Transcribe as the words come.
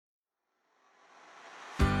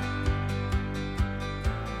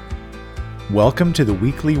Welcome to the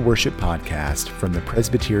weekly worship podcast from the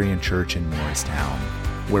Presbyterian Church in Morristown,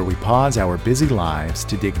 where we pause our busy lives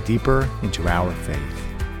to dig deeper into our faith.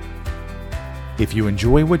 If you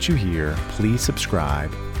enjoy what you hear, please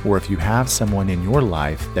subscribe, or if you have someone in your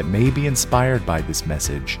life that may be inspired by this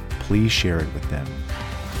message, please share it with them.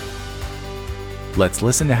 Let's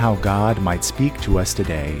listen to how God might speak to us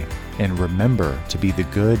today, and remember to be the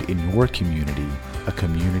good in your community, a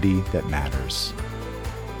community that matters.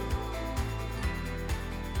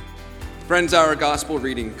 Friends, our gospel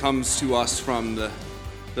reading comes to us from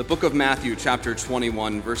the book of Matthew, chapter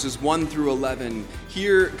 21, verses 1 through 11.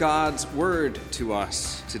 Hear God's word to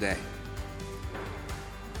us today.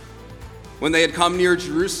 When they had come near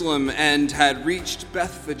Jerusalem and had reached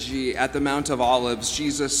Bethphage at the Mount of Olives,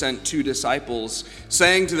 Jesus sent 2 disciples,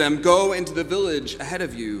 saying to them, "Go into the village ahead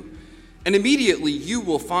of you, and immediately you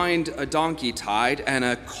will find a donkey tied and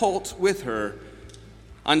a colt with her.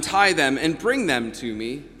 Untie them and bring them to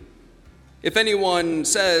me. If anyone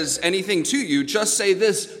says anything to you, just say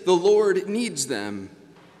this, 'The Lord needs them,'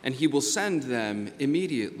 and he will send them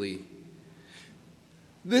immediately."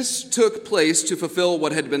 This took place to fulfill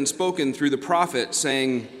what had been spoken through the prophet,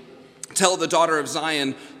 saying, "Tell the daughter of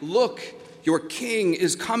Zion, look, your king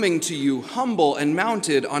is coming to you, humble and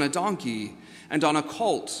mounted on a donkey, and on a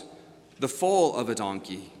colt, the foal of a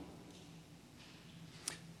donkey."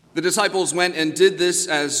 The disciples went and did this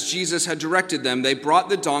as Jesus had directed them. They brought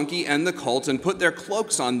the donkey and the colt and put their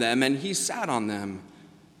cloaks on them, and he sat on them.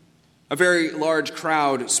 A very large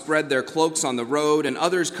crowd spread their cloaks on the road, and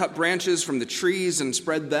others cut branches from the trees and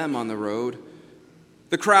spread them on the road.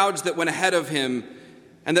 The crowds that went ahead of him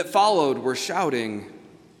and that followed were shouting,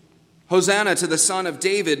 "Hosanna to the Son of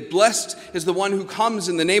David! Blessed is the one who comes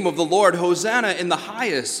in the name of the Lord! Hosanna in the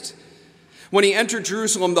highest!" When he entered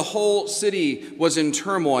Jerusalem, the whole city was in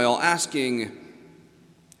turmoil, asking,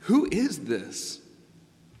 "Who is this?"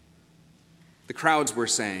 The crowds were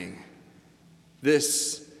saying,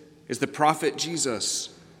 "This is the prophet Jesus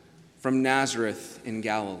from Nazareth in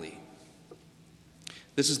Galilee."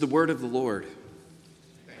 This is the word of the Lord.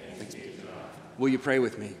 Thanks be to God. Will you pray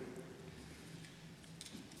with me?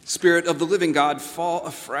 Spirit of the living God, fall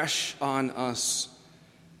afresh on us.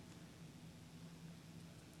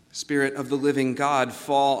 Spirit of the living God,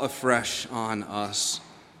 fall afresh on us.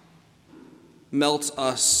 Melt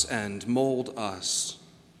us and mold us.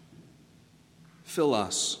 Fill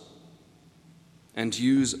us and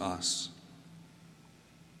use us.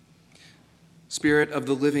 Spirit of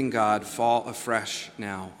the living God, fall afresh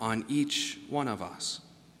now on each one of us.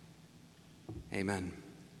 Amen.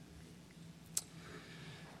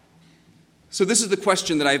 So this is the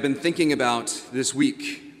question that I've been thinking about this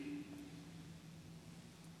week.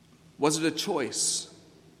 Was it a choice?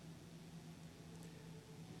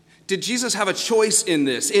 Did Jesus have a choice in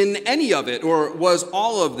this, in any of it, or was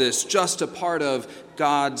all of this just a part of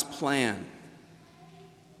God's plan?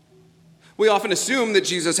 We often assume that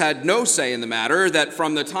Jesus had no say in the matter, that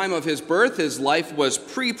from the time of his birth, his life was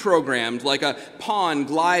pre-programmed, like a pawn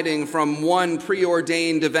gliding from one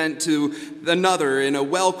preordained event to another in a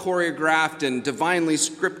well-choreographed and divinely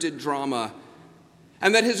scripted drama,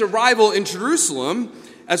 and that his arrival in Jerusalem,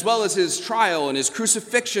 as well as his trial and his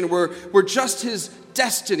crucifixion, were just his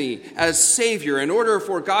destiny as Savior in order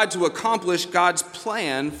for God to accomplish God's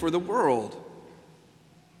plan for the world.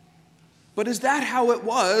 But is that how it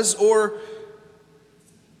was, or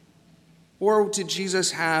did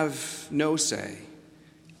Jesus have no say?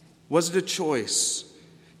 Was it a choice?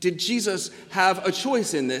 Did Jesus have a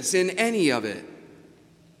choice in this, in any of it?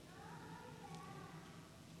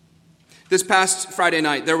 This past Friday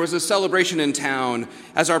night, there was a celebration in town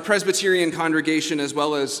as our Presbyterian congregation, as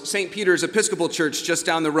well as St. Peter's Episcopal Church just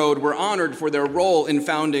down the road, were honored for their role in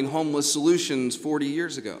founding Homeless Solutions 40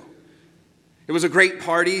 years ago. It was a great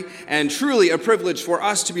party and truly a privilege for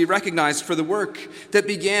us to be recognized for the work that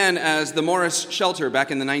began as the Morris Shelter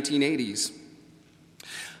back in the 1980s.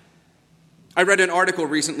 I read an article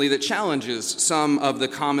recently that challenges some of the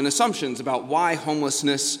common assumptions about why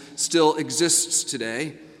homelessness still exists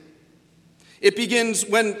today. It begins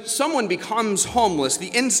when someone becomes homeless. The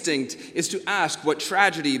instinct is to ask what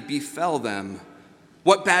tragedy befell them.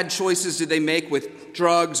 What bad choices did they make with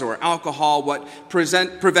drugs or alcohol? What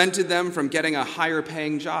prevented them from getting a higher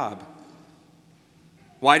paying job?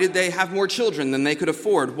 Why did they have more children than they could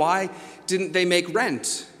afford? Why didn't they make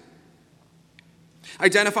rent?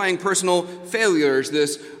 Identifying personal failures,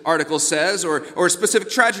 this article says, or specific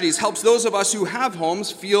tragedies helps those of us who have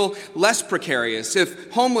homes feel less precarious.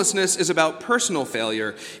 If homelessness is about personal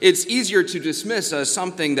failure, it's easier to dismiss as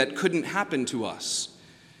something that couldn't happen to us.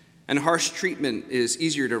 And harsh treatment is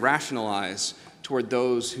easier to rationalize toward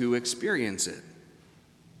those who experience it.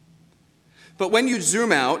 But when you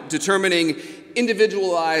zoom out, determining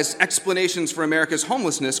individualized explanations for America's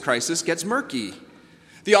homelessness crisis gets murky.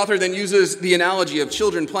 The author then uses the analogy of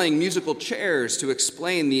children playing musical chairs to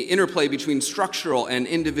explain the interplay between structural and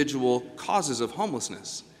individual causes of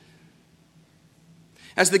homelessness.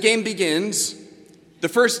 As the game begins, the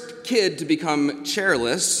first kid to become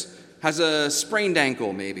chairless has a sprained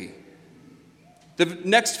ankle, maybe. The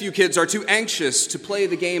next few kids are too anxious to play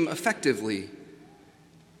the game effectively.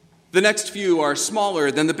 The next few are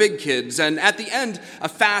smaller than the big kids, and at the end, a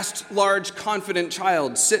fast, large, confident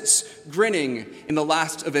child sits grinning in the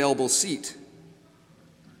last available seat.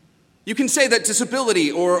 You can say that disability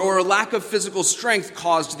or lack of physical strength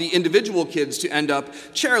caused the individual kids to end up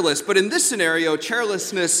chairless, but in this scenario,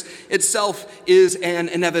 chairlessness itself is an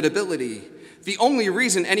inevitability. The only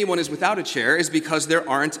reason anyone is without a chair is because there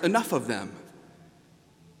aren't enough of them.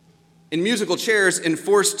 In musical chairs,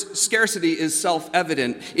 enforced scarcity is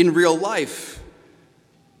self-evident in real life.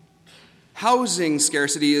 Housing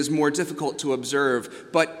scarcity is more difficult to observe,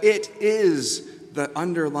 but it is the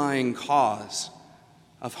underlying cause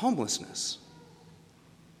of homelessness.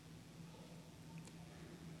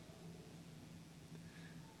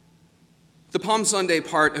 The Palm Sunday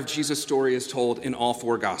part of Jesus' story is told in all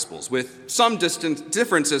four Gospels, with some distant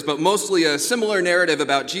differences, but mostly a similar narrative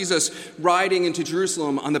about Jesus riding into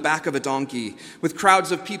Jerusalem on the back of a donkey, with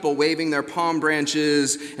crowds of people waving their palm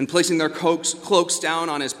branches and placing their cloaks down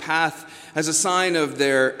on his path as a sign of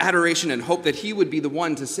their adoration and hope that he would be the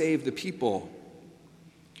one to save the people.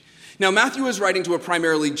 Now, Matthew is writing to a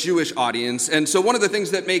primarily Jewish audience, and so one of the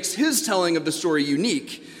things that makes his telling of the story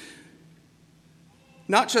unique,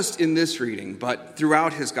 not just in this reading, but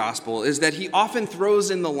throughout his gospel, is that he often throws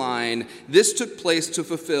in the line, "This took place to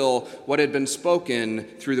fulfill what had been spoken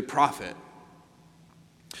through the prophet."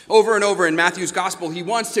 Over and over in Matthew's gospel, he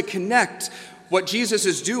wants to connect what Jesus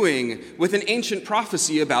is doing with an ancient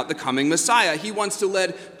prophecy about the coming Messiah. He wants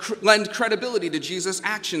to lend credibility to Jesus'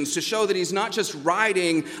 actions, to show that he's not just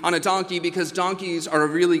riding on a donkey because donkeys are a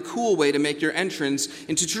really cool way to make your entrance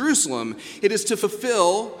into Jerusalem. It is to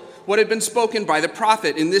fulfill what had been spoken by the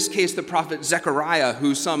prophet, in this case the prophet Zechariah,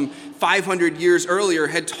 who some 500 years earlier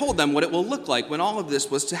had told them what it will look like when all of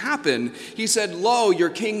this was to happen. He said, "Lo,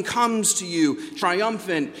 your king comes to you,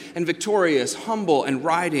 triumphant and victorious, humble and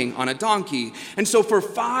riding on a donkey." And so for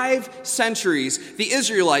 5 centuries, the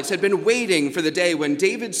Israelites had been waiting for the day when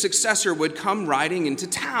David's successor would come riding into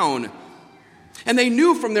town. And they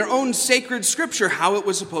knew from their own sacred scripture how it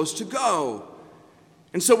was supposed to go.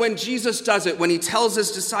 And so when Jesus does it, when he tells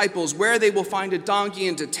his disciples where they will find a donkey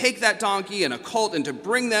and to take that donkey and a colt and to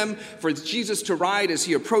bring them for Jesus to ride as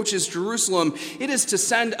he approaches Jerusalem, it is to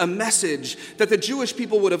send a message that the Jewish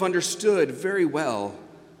people would have understood very well.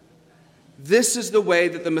 This is the way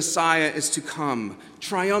that the Messiah is to come,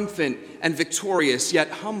 triumphant and victorious, yet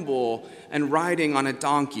humble and riding on a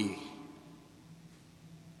donkey.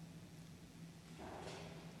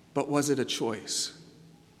 But was it a choice?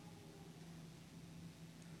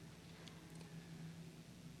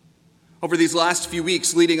 Over these last few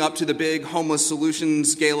weeks leading up to the big Homeless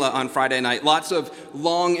Solutions Gala on Friday night, lots of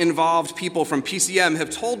long-involved people from PCM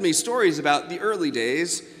have told me stories about the early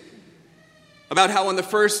days, about how on the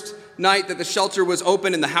first night that the shelter was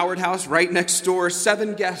open in the Howard House right next door,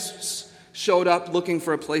 7 guests showed up looking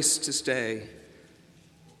for a place to stay.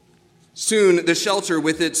 Soon, the shelter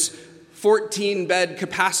with its 14-bed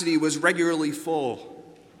capacity was regularly full.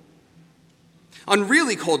 On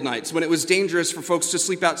really cold nights, when it was dangerous for folks to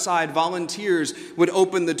sleep outside, volunteers would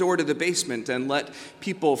open the door to the basement and let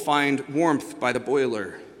people find warmth by the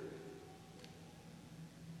boiler.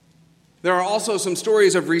 There are also some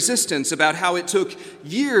stories of resistance about how it took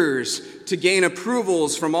years to gain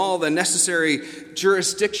approvals from all the necessary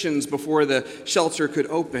jurisdictions before the shelter could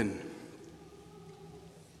open.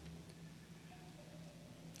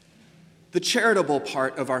 The charitable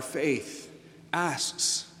part of our faith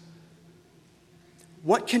asks,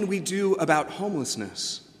 what can we do about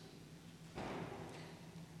homelessness?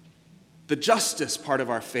 The justice part of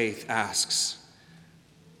our faith asks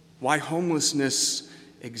why homelessness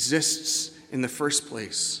exists in the first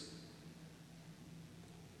place.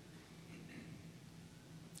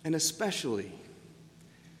 And especially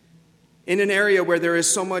in an area where there is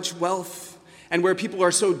so much wealth and where people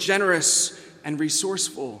are so generous and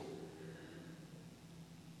resourceful,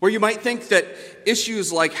 where you might think that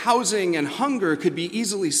issues like housing and hunger could be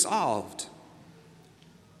easily solved.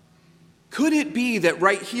 Could it be that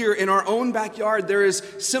right here in our own backyard there is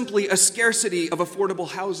simply a scarcity of affordable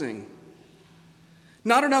housing?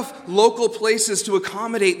 Not enough local places to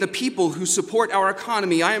accommodate the people who support our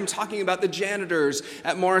economy. I am talking about the janitors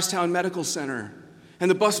at Morristown Medical Center and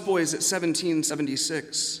the busboys at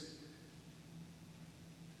 1776.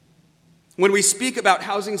 When we speak about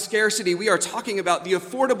housing scarcity, we are talking about the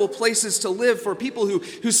affordable places to live for people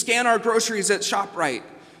who scan our groceries at ShopRite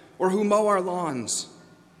or who mow our lawns.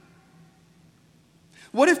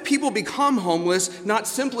 What if people become homeless not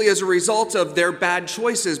simply as a result of their bad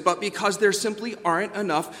choices, but because there simply aren't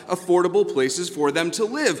enough affordable places for them to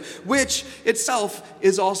live, which itself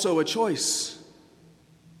is also a choice?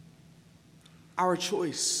 Our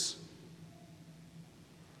choice.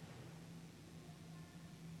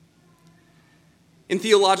 In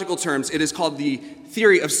theological terms, it is called the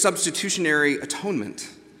theory of substitutionary atonement.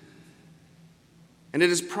 And it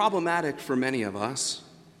is problematic for many of us.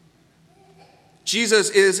 Jesus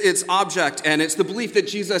is its object, and it's the belief that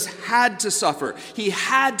Jesus had to suffer. He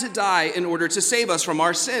had to die in order to save us from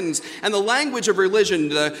our sins. And the language of religion,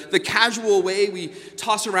 the casual way we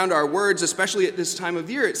toss around our words, especially at this time of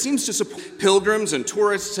year, it seems to support pilgrims and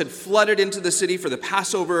tourists had flooded into the city for the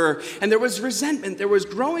Passover, and there was resentment. There was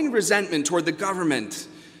growing resentment toward the government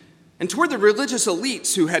and toward the religious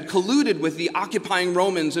elites who had colluded with the occupying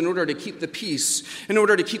Romans in order to keep the peace, in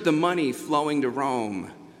order to keep the money flowing to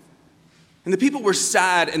Rome. And the people were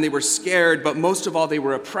sad and they were scared, but most of all, they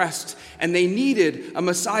were oppressed and they needed a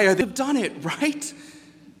Messiah. They've done it, right?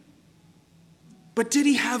 But did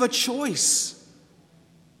he have a choice?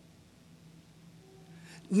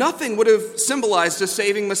 Nothing would have symbolized a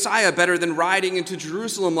saving Messiah better than riding into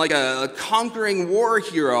Jerusalem like a conquering war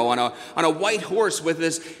hero on a white horse with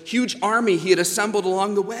this huge army he had assembled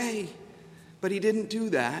along the way. But he didn't do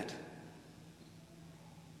that.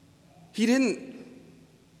 He didn't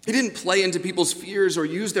play into people's fears or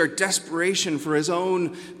use their desperation for his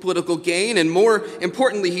own political gain. And more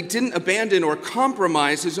importantly, he didn't abandon or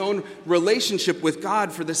compromise his own relationship with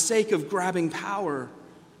God for the sake of grabbing power.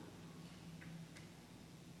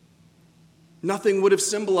 Nothing would have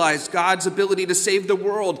symbolized God's ability to save the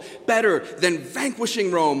world better than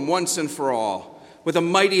vanquishing Rome once and for all with a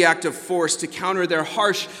mighty act of force to counter their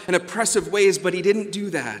harsh and oppressive ways, but he didn't do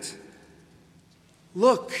that.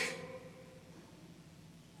 Look,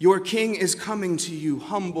 your king is coming to you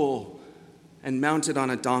humble and mounted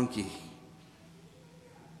on a donkey.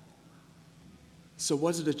 So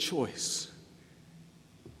was it a choice?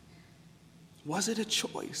 Was it a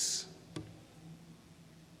choice?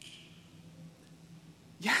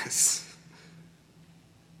 Yes.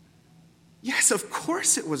 Yes, of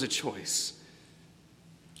course it was a choice.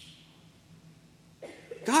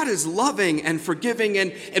 God is loving and forgiving,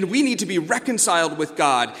 and we need to be reconciled with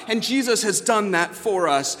God. And Jesus has done that for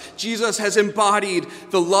us. Jesus has embodied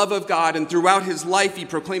the love of God, and throughout his life, he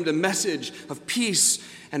proclaimed a message of peace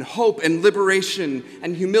and hope and liberation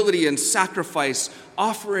and humility and sacrifice,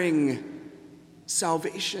 offering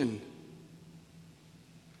salvation.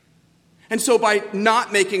 And so by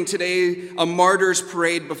not making today a martyr's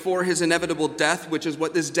parade before his inevitable death, which is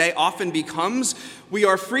what this day often becomes, we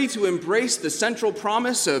are free to embrace the central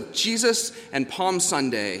promise of Jesus and Palm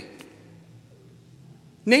Sunday.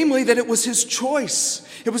 Namely, that it was his choice.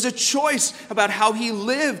 It was a choice about how he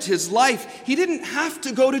lived his life. He didn't have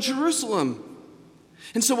to go to Jerusalem.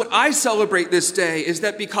 And so what I celebrate this day is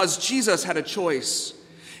that because Jesus had a choice,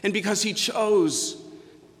 and because he chose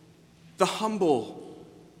the humble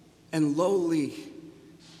and lowly,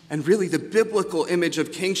 and really the biblical image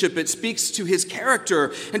of kingship, it speaks to his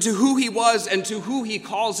character and to who he was and to who he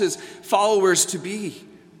calls his followers to be.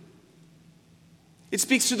 It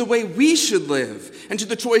speaks to the way we should live and to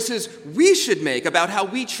the choices we should make about how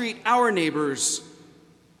we treat our neighbors.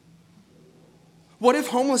 What if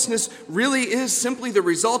homelessness really is simply the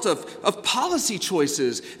result of policy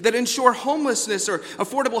choices that ensure homelessness or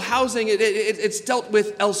affordable housing, it's dealt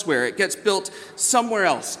with elsewhere. It gets built somewhere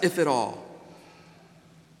else, if at all.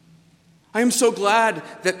 I am so glad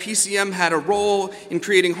that PCM had a role in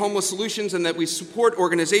creating homeless solutions and that we support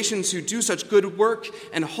organizations who do such good work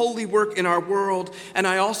and holy work in our world. And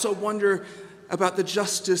I also wonder about the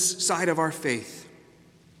justice side of our faith,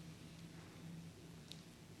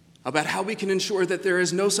 about how we can ensure that there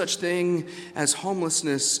is no such thing as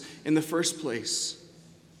homelessness in the first place.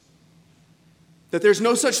 That there's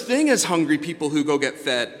no such thing as hungry people who don't get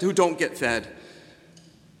fed.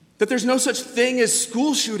 That there's no such thing as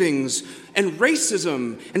school shootings and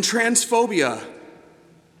racism and transphobia.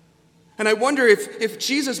 And I wonder if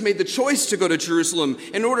Jesus made the choice to go to Jerusalem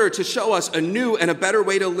in order to show us a new and a better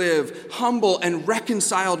way to live, humble and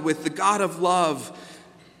reconciled with the God of love,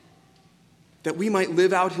 that we might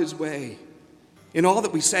live out his way in all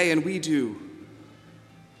that we say and we do.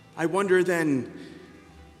 I wonder then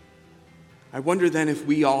I wonder then if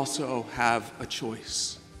we also have a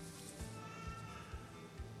choice.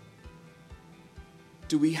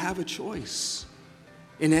 Do we have a choice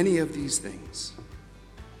in any of these things?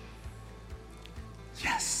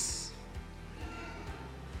 Yes.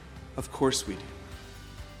 Of course we do.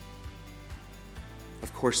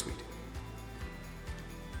 Of course we do.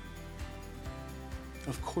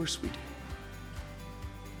 Of course we do.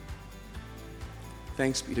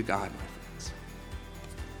 Thanks be to God, my friends.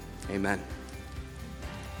 Amen.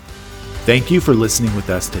 Thank you for listening with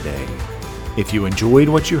us today. If you enjoyed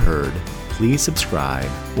what you heard, please subscribe,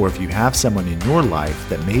 or if you have someone in your life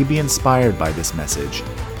that may be inspired by this message,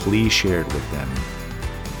 please share it with them.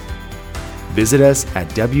 Visit us at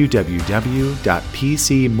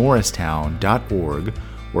www.pcmorristown.org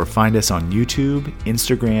or find us on YouTube,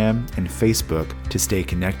 Instagram, and Facebook to stay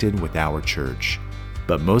connected with our church.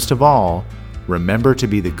 But most of all, remember to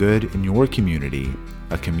be the good in your community,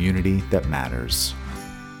 a community that matters.